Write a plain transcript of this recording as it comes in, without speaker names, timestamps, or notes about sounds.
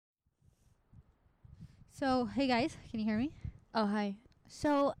So, hey guys, can you hear me? Oh, hi.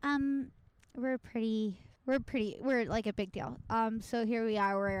 So, we're like a big deal. So here we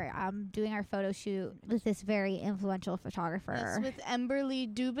are, we're doing our photo shoot with this very influential photographer. Yes, with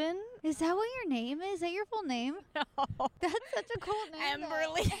Emberly Dubin. Is that what your name is? Is that your full name? No. That's such a cool name.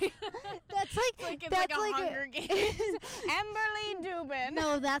 Emberly. That's like It's like a Hunger Games. Emberly Dubin.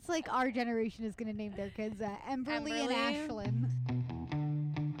 No, that's like our generation is gonna name their kids that. Emberly and Ashlyn.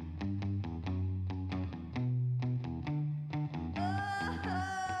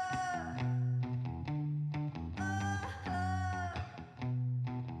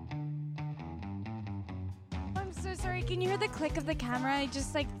 I'm so sorry. Can you hear the click of the camera?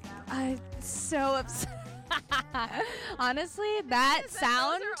 I'm so upset. Honestly, that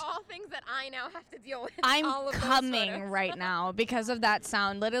sound. Those are all things that I now have to deal with. I'm all of those coming photos. right now because of that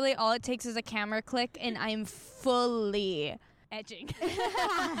sound. Literally, all it takes is a camera click, and I'm fully edging.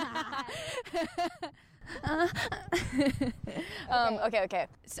 Okay.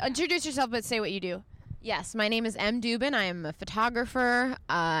 So introduce yourself, but say what you do. Yes, my name is M. Dubin. I'm a photographer.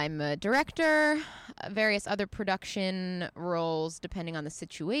 I'm a director, various other production roles depending on the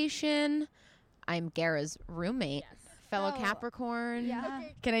situation. I'm Gara's roommate, fellow Capricorn. Yeah.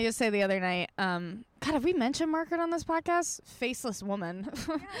 Can I just say the other night, God, have we mentioned Margaret on this podcast? Faceless woman.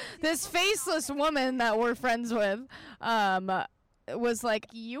 This faceless woman that we're friends with was like,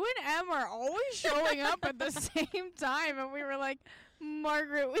 you and Em are always showing up at the same time. And we were like,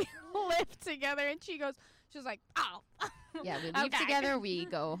 Margaret, we live together. And she was like, oh. Yeah, we live together, we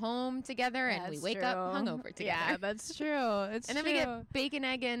go home together, and we wake up hungover together. Yeah, that's true. It's and then we get bacon,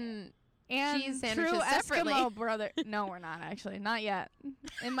 egg, and cheese true sandwiches separately. Eskimo brother. No, we're not actually. Not yet.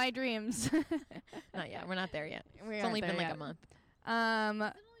 In my dreams. Not yet. We're not there yet. We It's aren't only there been like yet. a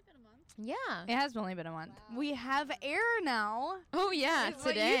month. Yeah. It has only been a month. Wow. We have air now. Oh, yeah, Is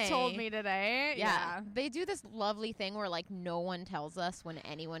today. What you told me today. Yeah. They do this lovely thing where, like, no one tells us when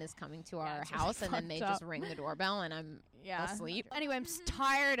anyone is coming to our house, and then they just ring the doorbell, and I'm asleep. Anyway, I'm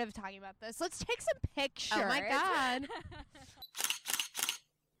tired of talking about this. Let's take some pictures. Oh, my God.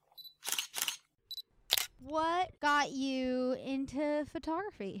 What got you into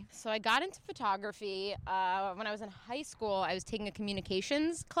photography? So I got into photography when I was in high school. I was taking a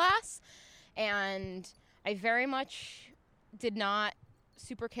communications class, and I very much did not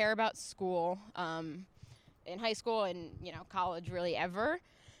super care about school in high school and, college really ever.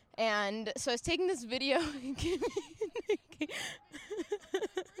 And so I was taking this video.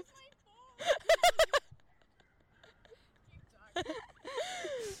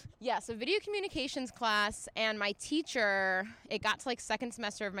 Yeah, so video communications class, and my teacher, it got to like second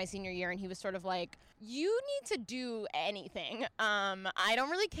semester of my senior year, and he was sort of like, you need to do anything. I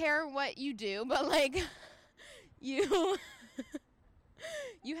don't really care what you do, but like, you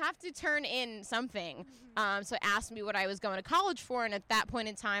have to turn in something. So asked me what I was going to college for, and at that point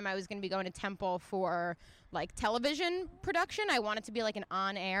in time, I was going to be going to Temple for like television production. I wanted to be like an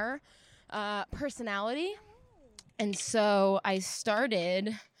on-air personality. And so I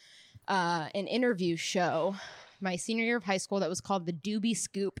started an interview show my senior year of high school that was called the Dubin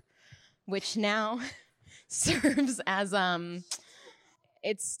Scoop, which now serves as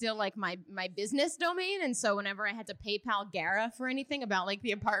it's still like my business domain. And so whenever I had to PayPal Gara for anything about like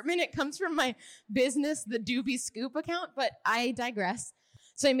the apartment, it comes from my business, the Dubin Scoop account. But I digress.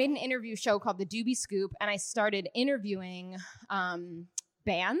 So I made an interview show called the Dubin Scoop, and I started interviewing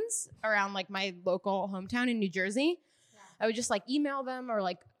bands around like my local hometown in New Jersey. I would just like email them or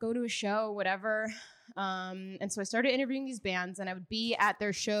like go to a show, whatever. And so I started interviewing these bands, and I would be at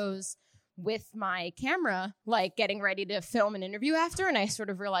their shows with my camera, like getting ready to film an interview after. And I sort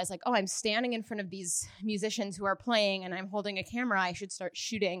of realized like, oh, I'm standing in front of these musicians who are playing, and I'm holding a camera. I should start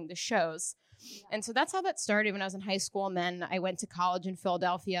shooting the shows. Yeah. And so that's how that started when I was in high school. And then I went to college in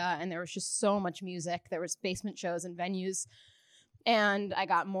Philadelphia, and there was just so much music. There was basement shows and venues. And I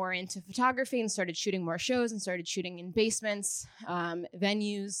got more into photography and started shooting more shows and started shooting in basements,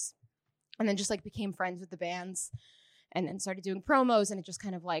 venues, and then just like became friends with the bands, and then started doing promos, and it just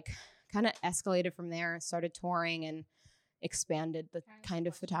kind of escalated from there. Started touring and expanded the kind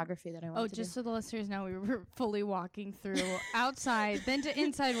of photography that I wanted to do. Just so the listeners know, we were fully walking through outside, then to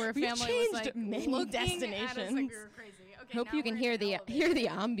inside where a family was like many looking destinations. at us like we were crazy. Okay, hope you can hear the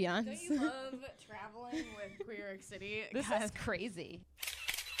ambiance. Don't you love traveling with Queer York City? This is crazy.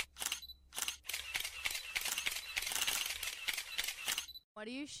 What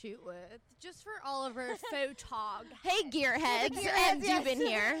do you shoot with? Just for all of our photog. Hey, gearheads, and Dubin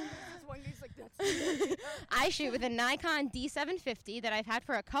here. I shoot with a Nikon D750 that I've had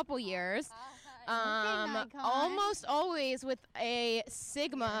for a couple years. Almost always with a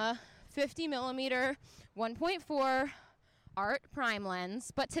Sigma 50 millimeter 1.4 art prime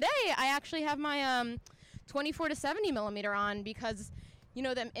lens. But today I actually have my 24 to 70 millimeter on because, you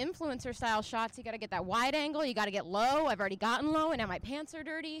know, them influencer style shots, you got to get that wide angle, you got to get low. I've already gotten low and now my pants are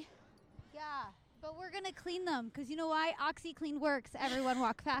dirty. Yeah, but we're going to clean them because you know why? OxyClean works. Everyone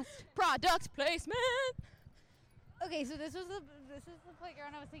walk fast. Product placement. Okay, so this is the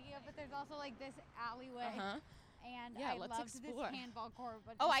playground I was thinking of, but there's also like this alleyway. Uh-huh. And Yeah, I let's loved explore. this handball court.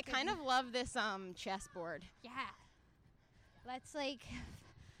 But Oh, just I kind of love this chessboard. Yeah. Let's like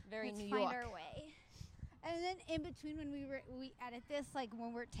Very let's New find York. our way. And then in between when we edit this, like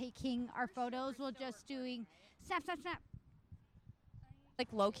when we're taking our photos, we'll just doing snap, snap, snap. Like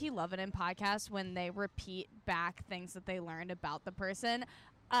low-key love it in podcasts when they repeat back things that they learned about the person.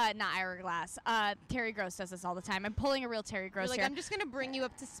 Not Ira Glass. Terry Gross does this all the time. I'm pulling a real Terry Gross You're like, here. I'm just going to bring you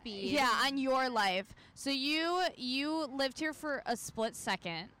up to speed. Yeah, on your life. So you lived here for a split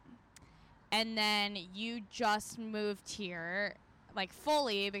second, and then you just moved here, like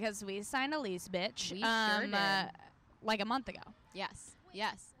fully, because we signed a lease, bitch. We sure did. Like a month ago. Yes.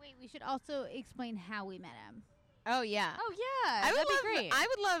 Yes. Wait, we should also explain how we met him. Oh, yeah. Oh yeah, I would that'd love, be great. I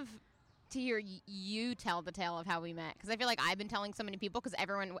would love to hear you tell the tale of how we met, because I feel like I've been telling so many people, because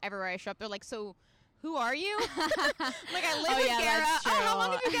everywhere I show up, they're like, so who are you? Like, I live with Gara. that's Oh, how true.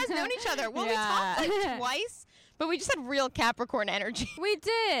 long have you guys known each other? Well, Yeah. we talked like twice, but we just had real Capricorn energy. We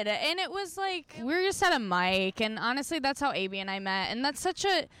did, and it was like we were just at a mic, and honestly, that's how AB and I met, and that's such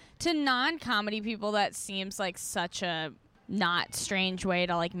a to non-comedy people that seems like such a not strange way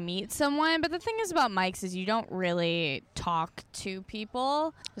to like meet someone. But the thing is about mics is you don't really talk to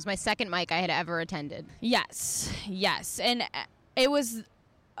people. It was my second mic I had ever attended. Yes, and it was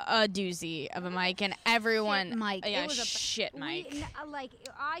a doozy of a mic, and everyone Shit mic. Yeah, It was a shit mic. Like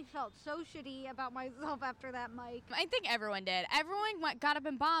I felt so shitty about myself after that mic. I think everyone did. Everyone got up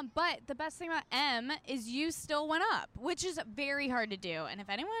and bombed, but the best thing about M is you still went up, which is very hard to do. And if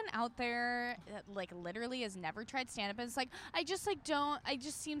anyone out there like literally has never tried stand-up and it's like, I just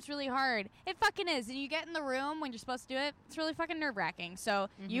seems really hard. It fucking is. And you get in the room when you're supposed to do it, it's really fucking nerve-wracking. So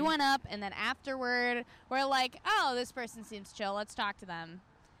you went up, and then afterward, we're like, oh, this person seems chill. Let's talk to them.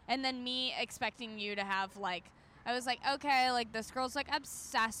 And then me expecting you to have like, I was like, okay, like this girl's like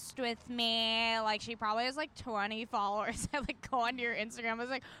obsessed with me. Like she probably has like 20 followers. I like go onto your Instagram. I was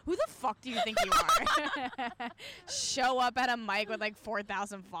like, who the fuck do you think you are? Show up at a mic with like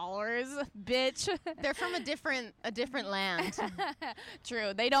 4,000 followers, bitch. They're from a different land.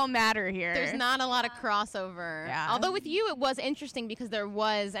 True, they don't matter here. There's not a lot of crossover. Yeah. Although with you, it was interesting because there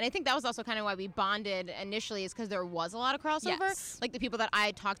was, and I think that was also kind of why we bonded initially, is because there was a lot of crossover. Yes. Like the people that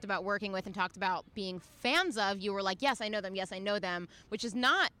I talked about working with and talked about being fans of, you were like, yes, I know them, which is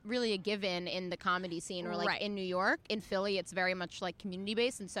not really a given in the comedy scene or like Right. in New York. In Philly, it's very much like community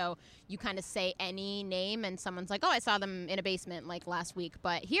based, and so you kind of say any name and someone's like, oh, I saw them in a basement like last week.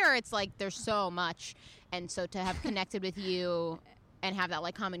 But here it's like there's so much, and so to have connected with you and have that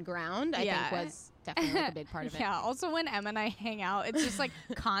like common ground, I think was definitely like a big part of it. Yeah, also when Em and I hang out, it's just like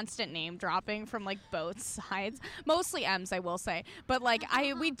constant name dropping from like both sides. Mostly Em's, I will say. But like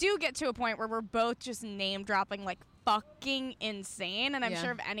we do get to a point where we're both just name dropping like fucking insane, and I'm Yeah.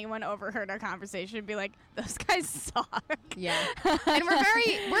 sure if anyone overheard our conversation would be like, those guys suck. Yeah. And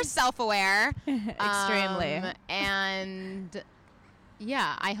we're self-aware. Extremely. And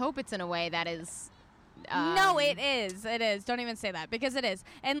yeah, I hope it's in a way that is No, it is. It is. Don't even say that, because it is.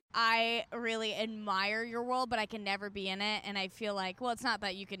 And I really admire your world, but I can never be in it. And I feel like, well, it's not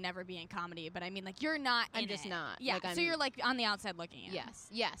that you could never be in comedy, but I mean, like, you're not in I'm just it. not. Yeah, Like, so you're, like, on the outside looking in.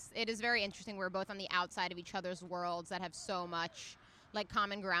 Yes. It is very interesting. We're both on the outside of each other's worlds that have so much like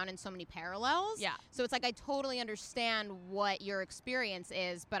common ground and so many parallels. Yeah. So it's like I totally understand what your experience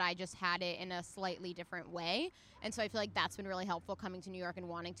is, but I just had it in a slightly different way. And so I feel like that's been really helpful coming to New York and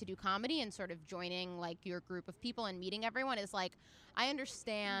wanting to do comedy and sort of joining like your group of people and meeting everyone is like, I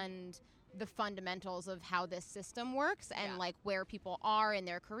understand the fundamentals of how this system works and like where people are in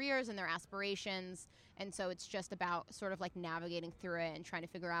their careers and their aspirations. And so it's just about sort of like navigating through it and trying to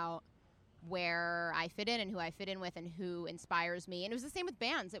figure out where I fit in and who I fit in with and who inspires me. And it was the same with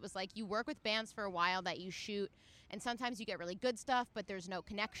bands. It was like you work with bands for a while that you shoot, and sometimes you get really good stuff, but there's no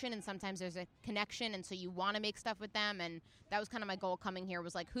connection, and sometimes there's a connection, and so you want to make stuff with them. And that was kind of my goal coming here,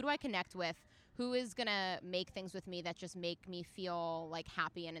 was like, who do I connect with? Who is going to make things with me that just make me feel like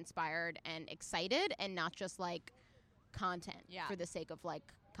happy and inspired and excited, and not just like content for the sake of like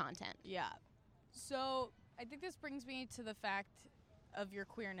content. Yeah. So I think this brings me to the fact of your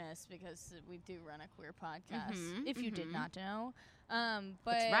queerness, because we do run a queer podcast, if you did not know.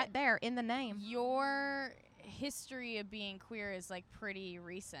 But it's right there in the name. Your history of being queer is like pretty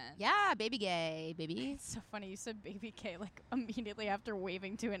recent. Yeah, baby gay, baby. It's so funny you said baby gay like immediately after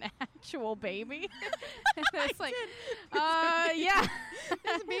waving to an actual baby. It's like, yeah,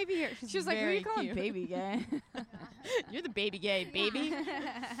 there's a baby here. She was like, "Who are you calling baby gay?" You're the baby gay, baby.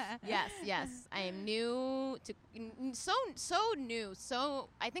 Yes. I am new to so new. So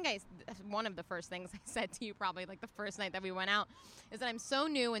I think one of the first things I said to you probably like the first night that we went out is that I'm so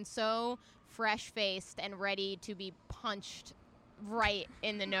new and so fresh-faced and ready to be punched right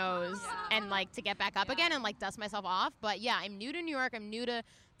in the nose and like to get back up again and like dust myself off. But yeah, I'm new to New York. I'm new to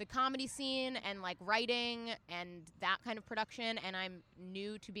the comedy scene and like writing and that kind of production, and I'm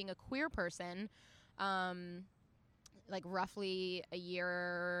new to being a queer person. Like roughly a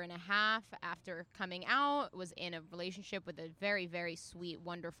year and a half after coming out, was in a relationship with a very, very sweet,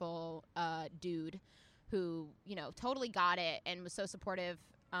 wonderful dude who, you know, totally got it and was so supportive.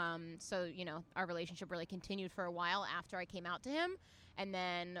 So, you know, our relationship really continued for a while after I came out to him. And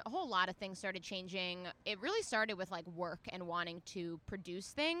then a whole lot of things started changing. It really started with like work and wanting to produce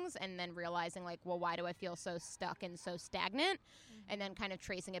things and then realizing like, well, why do I feel so stuck and so stagnant? And then kind of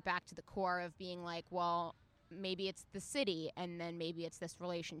tracing it back to the core of being like, well, maybe it's the city and then maybe it's this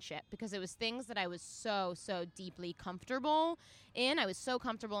relationship, because it was things that I was so deeply comfortable in. I was so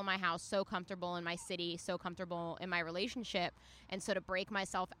comfortable in my house, so comfortable in my city, so comfortable in my relationship. And so to break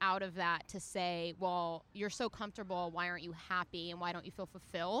myself out of that, to say, well, you're so comfortable, why aren't you happy and why don't you feel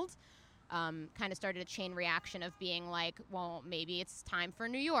fulfilled? Kind of started a chain reaction of being like, well, maybe it's time for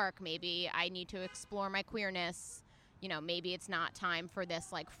New York. Maybe I need to explore my queerness. You know, maybe it's not time for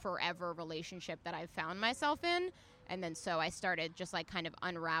this like forever relationship that I've found myself in. And then so I started just like kind of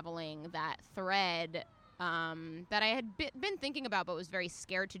unraveling that thread that I had been thinking about but was very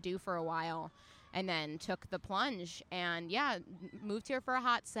scared to do for a while, and then took the plunge and moved here for a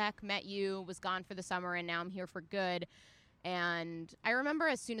hot sec, met you, was gone for the summer, and now I'm here for good. And I remember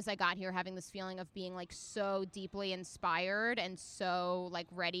as soon as I got here having this feeling of being like so deeply inspired and so like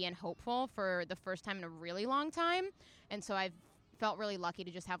ready and hopeful for the first time in a really long time. And so I've felt really lucky to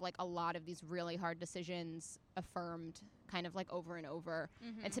just have like a lot of these really hard decisions affirmed kind of like over and over,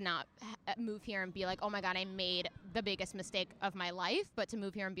 and to not move here and be like, oh my God, I made the biggest mistake of my life, but to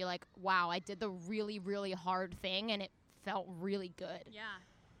move here and be like, wow, I did the really, really hard thing and it felt really good. Yeah.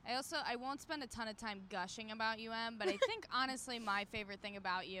 I won't spend a ton of time gushing about you, Em, but I think honestly my favorite thing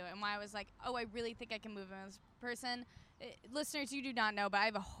about you and why I was like, oh, I really think I can move in this person. Listeners, you do not know, but I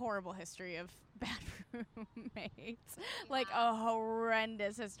have a horrible history of bad roommates. Like a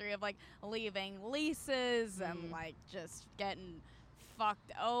horrendous history of like leaving leases and like just getting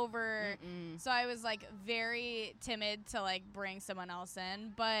fucked over. So I was like very timid to like bring someone else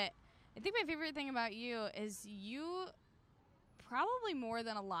in. But I think my favorite thing about you is you, probably more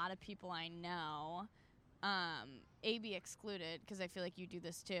than a lot of people I know, AB excluded, because I feel like you do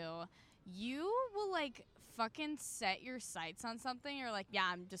this too, you will like fucking set your sights on something. You're like, yeah,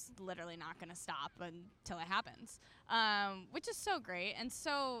 I'm just literally not gonna stop until it happens, which is so great and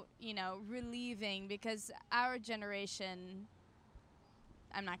so, you know, relieving, because our generation,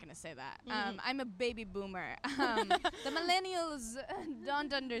 I'm not gonna say that. I'm a baby boomer. The millennials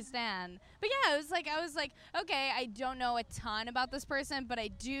don't understand. But yeah, I was like, okay, I don't know a ton about this person, but I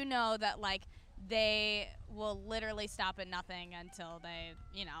do know that like they will literally stop at nothing until they,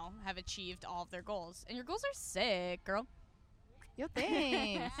 you know, have achieved all of their goals. And your goals are sick, girl. Yo,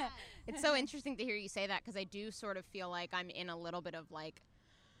 thanks. It's so interesting to hear you say that, because I do sort of feel like I'm in a little bit of like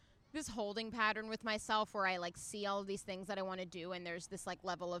this holding pattern with myself where I like see all of these things that I want to do, and there's this like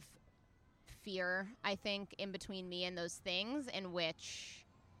level of fear, I think, in between me and those things, in which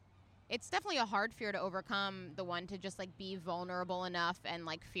it's definitely a hard fear to overcome, the one to just like be vulnerable enough and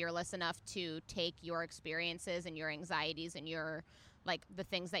like fearless enough to take your experiences and your anxieties and your like the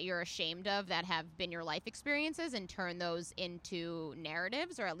things that you're ashamed of that have been your life experiences and turn those into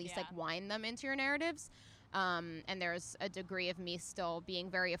narratives, or at least like wind them into your narratives. And there's a degree of me still being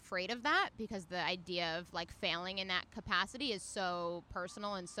very afraid of that, because the idea of like failing in that capacity is so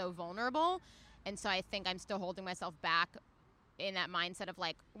personal and so vulnerable. And so I think I'm still holding myself back in that mindset of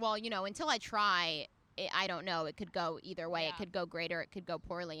like, well, you know, until I try, I don't know. It could go either way. It could go great or it could go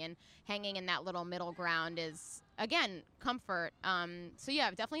poorly. And hanging in that little middle ground is, again, comfort. So yeah,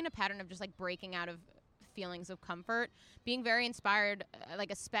 definitely in a pattern of just like breaking out of feelings of comfort, being very inspired,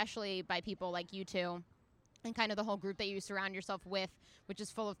 like especially by people like you two. And kind of the whole group that you surround yourself with, which is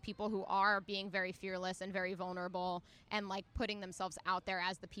full of people who are being very fearless and very vulnerable and like putting themselves out there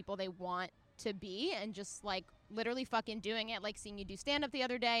as the people they want to be, and just like literally fucking doing it, like seeing you do stand-up the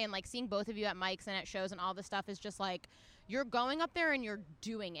other day and like seeing both of you at mics and at shows and all this stuff is just like, you're going up there and you're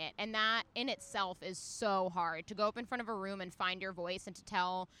doing it. And that in itself is so hard, to go up in front of a room and find your voice and to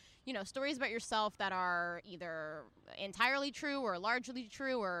tell, you know, stories about yourself that are either entirely true or largely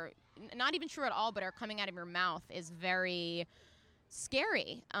true or not even true at all, but are coming out of your mouth is very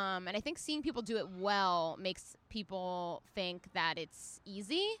scary. And I think seeing people do it well makes people think that it's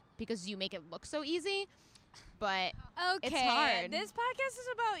easy because you make it look so easy. But it's hard. This podcast is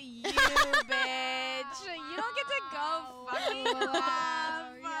about you, bitch. You don't get to go fucking off.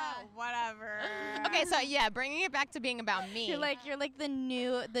 Whatever. Okay, so yeah, bringing it back to being about me. You're like the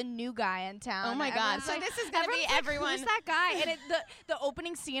new guy in town. Oh my God! So this is gonna be everyone. Who's that guy? And the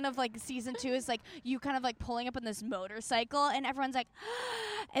opening scene of like season 2 is like you kind of like pulling up on this motorcycle, and everyone's like,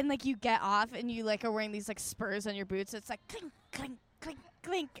 and like you get off, and you like are wearing these like spurs on your boots. It's like clink clink clink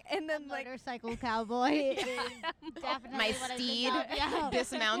clink, and then like motorcycle cowboy. Definitely my what I steed, think of. Yeah.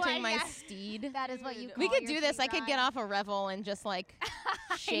 dismounting my Yeah. steed. That is what you call We could your do this. steed I could get ride. off a Revel and just like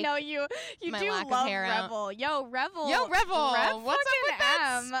shake. I know you my do lack of love hair out. Revel. Yo, Revel. Yo, Revel. Rev What's up with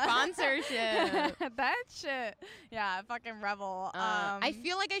that fucking sponsorship? That shit. Yeah, fucking Revel. I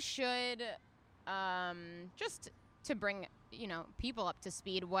feel like I should, just to bring, you know, people up to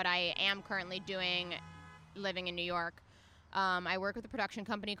speed, what I am currently doing living in New York. I work with a production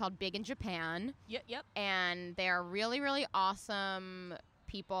company called Big in Japan. Yep. And they're really, really awesome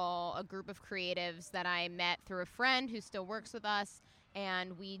people, a group of creatives that I met through a friend who still works with us.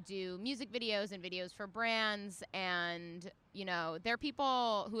 And we do music videos and videos for brands. And, you know, they're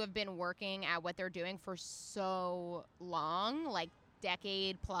people who have been working at what they're doing for so long, like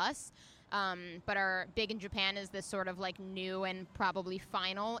decade plus. But our Big in Japan is this sort of like new and probably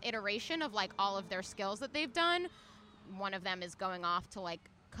final iteration of like all of their skills that they've done. One of them is going off to like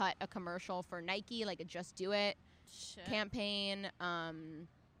cut a commercial for Nike, like a Just Do It campaign.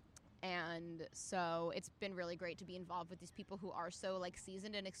 And so it's been really great to be involved with these people who are so like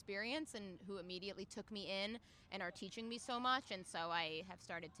seasoned and experienced and who immediately took me in and are teaching me so much. And so I have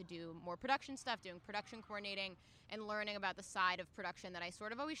started to do more production stuff, doing production coordinating and learning about the side of production that I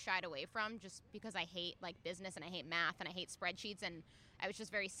sort of always shied away from just because I hate like business and I hate math and I hate spreadsheets, and I was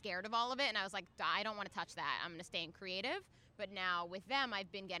just very scared of all of it. And I was like, I don't want to touch that. I'm going to stay in creative. But now with them,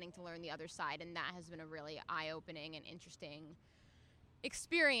 I've been getting to learn the other side, and that has been a really eye-opening and interesting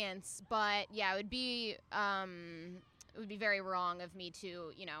experience. But yeah, it would be very wrong of me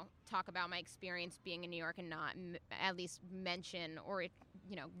to, you know, talk about my experience being in New York and not at least mention or,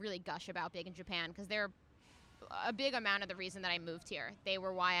 you know, really gush about Big in Japan, because they're a big amount of the reason that I moved here. They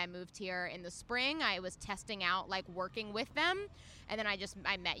were why I moved here in the spring. I was testing out like working with them, and then I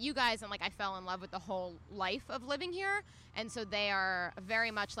met you guys, and like I fell in love with the whole life of living here. And so they are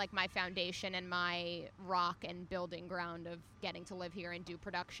very much like my foundation and my rock and building ground of getting to live here and do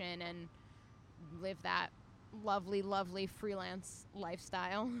production and live that lovely, lovely freelance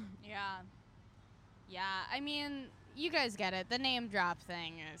lifestyle. Yeah, I mean, you guys get it. The name drop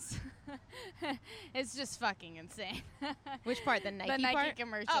thing is it's just fucking insane. Which part? The Nike The Nike part?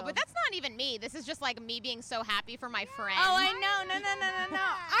 commercial. Oh, but that's not even me. This is just like me being so happy for my friend. Oh, I know. No.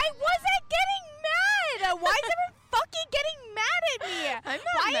 I wasn't getting mad. Why is everyone fucking getting mad at me? I'm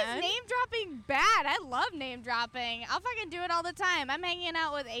not Why mad. is name dropping bad? I love name dropping. I'll fucking do it all the time. I'm hanging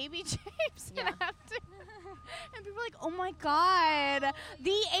out with AB James. Yeah. And people are like, oh my God.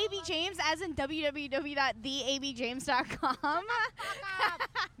 The AB James, as in www.theabjames.com.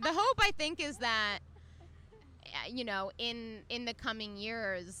 The hope, I think, is that, you know, in the coming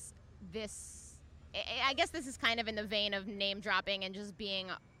years, I guess this is kind of in the vein of name dropping and just being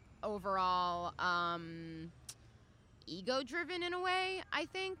overall ego-driven in a way, I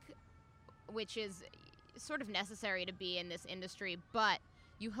think, which is sort of necessary to be in this industry. But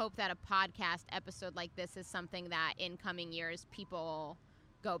you hope that a podcast episode like this is something that in coming years people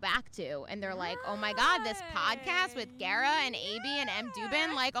go back to, and they're like, oh my God, this podcast with Gara and AB and M.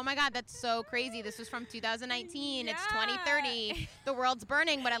 Dubin, like, oh my God, that's so crazy. This was from 2019. It's 2030. The world's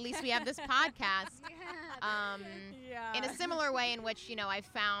burning, but at least we have this podcast. In a similar way in which, you know, I've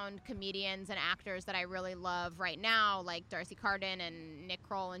found comedians and actors that I really love right now, like Darcy Carden and Nick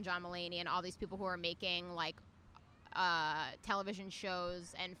Kroll and John Mulaney and all these people who are making like television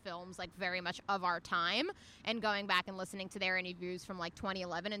shows and films like very much of our time, and going back and listening to their interviews from like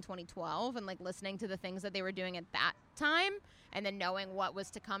 2011 and 2012 and like listening to the things that they were doing at that time and then knowing what was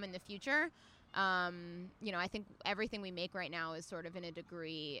to come in the future. You know, I think everything we make right now is sort of in a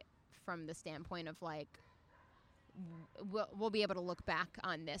degree from the standpoint of like we'll be able to look back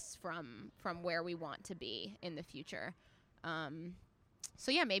on this from where we want to be in the future.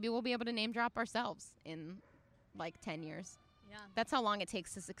 So yeah, maybe we'll be able to name drop ourselves in like 10 years. Yeah. That's how long it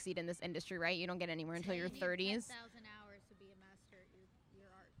takes to succeed in this industry, right? You don't get anywhere until your 30s. 10,000 hours to be a master at your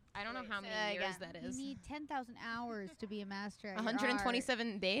art. I don't know how many Say years again. that is. You need 10,000 hours to be a master at your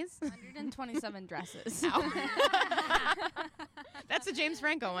 127 days? 127 dresses. That's a James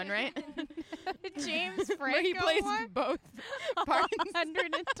Franco one, right? James Franco Where he plays one? both parts.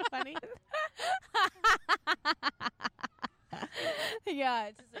 120. Yeah,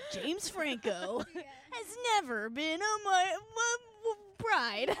 it's just like, James Franco has never been a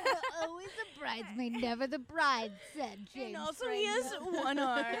bride. Always a bridesmaid, never the bride, said James And also he has Franco. one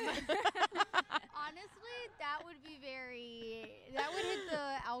arm. Honestly, that would hit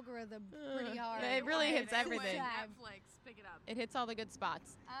the algorithm pretty hard. It really hits Every everything. time. Netflix, pick it up. It hits all the good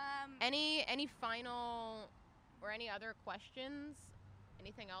spots. Any final or any other questions?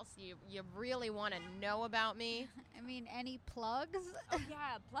 Anything else you really want to know about me? I mean, any plugs? Oh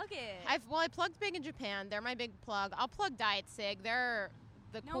yeah, plug it. I plugged Big in Japan. They're my big plug. I'll plug Diet Sig. They're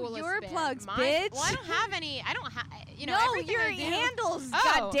the No, coolest your band. plugs, Mine- bitch. Well, I don't have any. I don't have. You know, no, everything your I do. handles. Oh,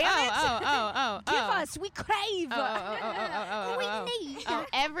 God damn it! Oh. Give us. We crave. Oh. We need. Oh,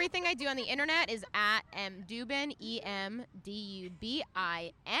 everything I do on the internet is at Dubin, EMDUBIN.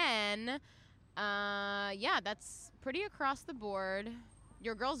 Yeah, that's pretty across the board.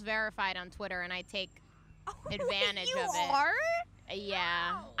 Your girl's verified on Twitter, and I take advantage you of it. are?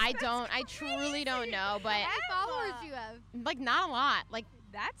 Yeah, Wow, I that's don't. I truly don't know, but How many followers you have? like not a lot, like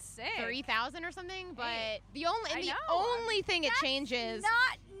That's sick. 3,000 or something. But Hey, the only I know. only thing it changes.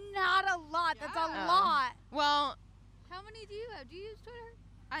 Not a lot. That's a Yeah. lot. Well, How many do you have? Do you use Twitter?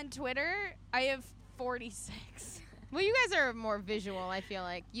 On Twitter, I have 46. well, you guys are more visual. I feel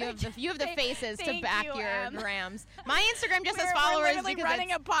like you have the faces to Thank back you, your Em. grams. My Instagram just has We're followers literally because running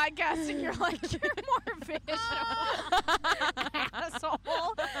it's, a podcast, and you're like, you're more visual. Asshole.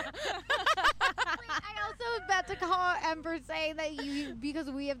 I also was about to call Ember saying that because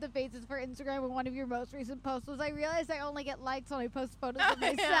we have the faces for Instagram in one of your most recent posts was I realized I only get likes when I post photos of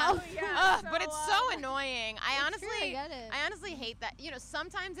myself. but it's so annoying. I It's true, I get it. I honestly hate that. You know,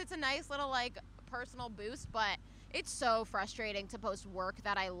 sometimes it's a nice little like personal boost, but it's so frustrating to post work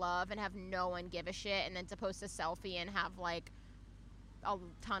that I love and have no one give a shit, and then to post a selfie and have like a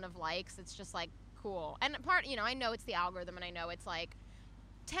ton of likes. It's just like cool. And you know, I know it's the algorithm, and I know it's like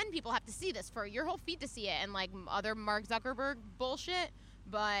 10 people have to see this for your whole feed to see it, and like other Mark Zuckerberg bullshit.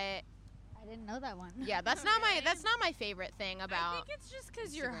 But I didn't know that one. yeah, that's not my favorite thing about. I think it's just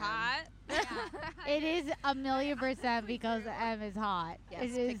because you're Instagram. hot. It is 1,000,000% because Em is hot. Yes, it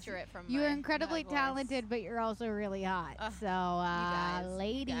is, picture it from you're my incredibly voice. talented, but you're also really hot. Ugh, So,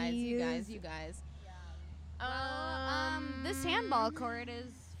 ladies. You guys. This handball court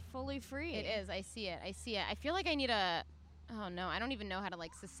is fully free. It is. I see it. I feel like I need a. Oh no, I don't even know how to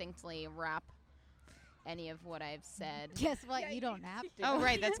like succinctly wrap any of what I've said. Guess what? You don't have to. Oh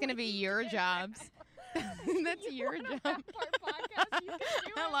right, that's gonna be your jobs. That's your job.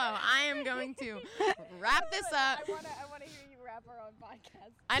 Hello, I am going to wrap this up. I want to hear you rap our own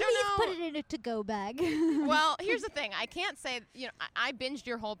podcast. I Please don't know. put it in a to-go bag. Well, here's the thing. I can't say, you know, I binged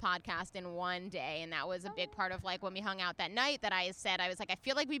your whole podcast in one day, and that was a big part of like when we hung out that night that I said, I was like, I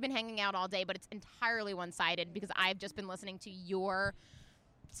feel like we've been hanging out all day, but it's entirely one-sided because I've just been listening to your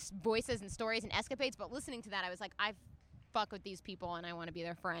voices and stories and escapades. But listening to that, I was like, I fuck with these people and I want to be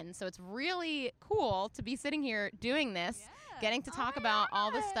their friend. So it's really cool to be sitting here doing this, getting to talk about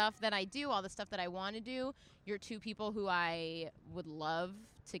all the stuff that I do, all the stuff that I want to do. You're two people who I would love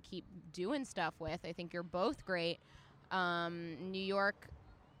to keep doing stuff with. I think you're both great. New York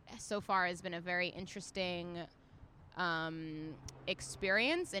so far has been a very interesting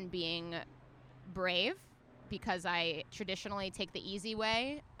experience in being brave because I traditionally take the easy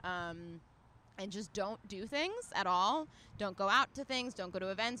way and just don't do things at all. Don't go out to things, don't go to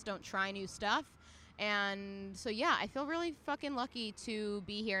events, don't try new stuff. And so, yeah, I feel really fucking lucky to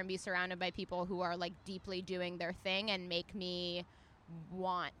be here and be surrounded by people who are, like, deeply doing their thing and make me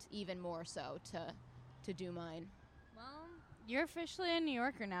want even more so to do mine. Well, you're officially a New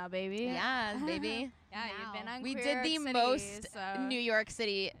Yorker now, baby. Yeah, baby. Yeah, you've been on We Queer did the York City, most so- New York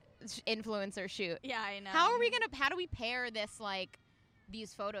City influencer shoot. Yeah, I know. How do we pair this, like,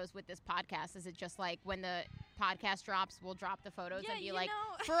 these photos with this podcast? Is it just like when the podcast drops, we'll drop the photos Yeah, and be you like,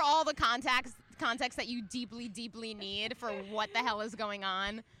 know- for all the context that you deeply, deeply need for what the hell is going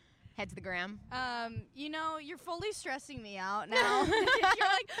on, head to the gram. You know, you're fully stressing me out now.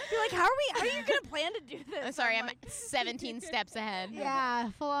 you're like, how are you gonna plan to do this? I'm sorry, I'm like, 17 steps ahead.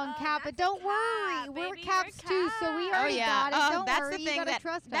 Yeah, full-on cap. But that's a don't worry, cap, we're baby, caps we're too, so we caps. already got it. Don't that's worry, the you thing gotta that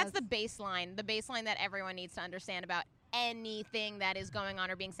trust that's us. the baseline that everyone needs to understand about anything that is going on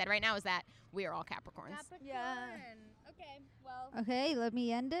or being said right now is that we are all Capricorns. Yeah. Okay, well, Okay, let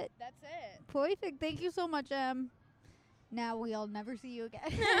me end it. that's it. Perfect. Thank you so much, Em. Now we'll never see you again.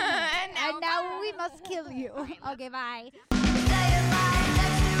 And now we must kill you. Okay, bye.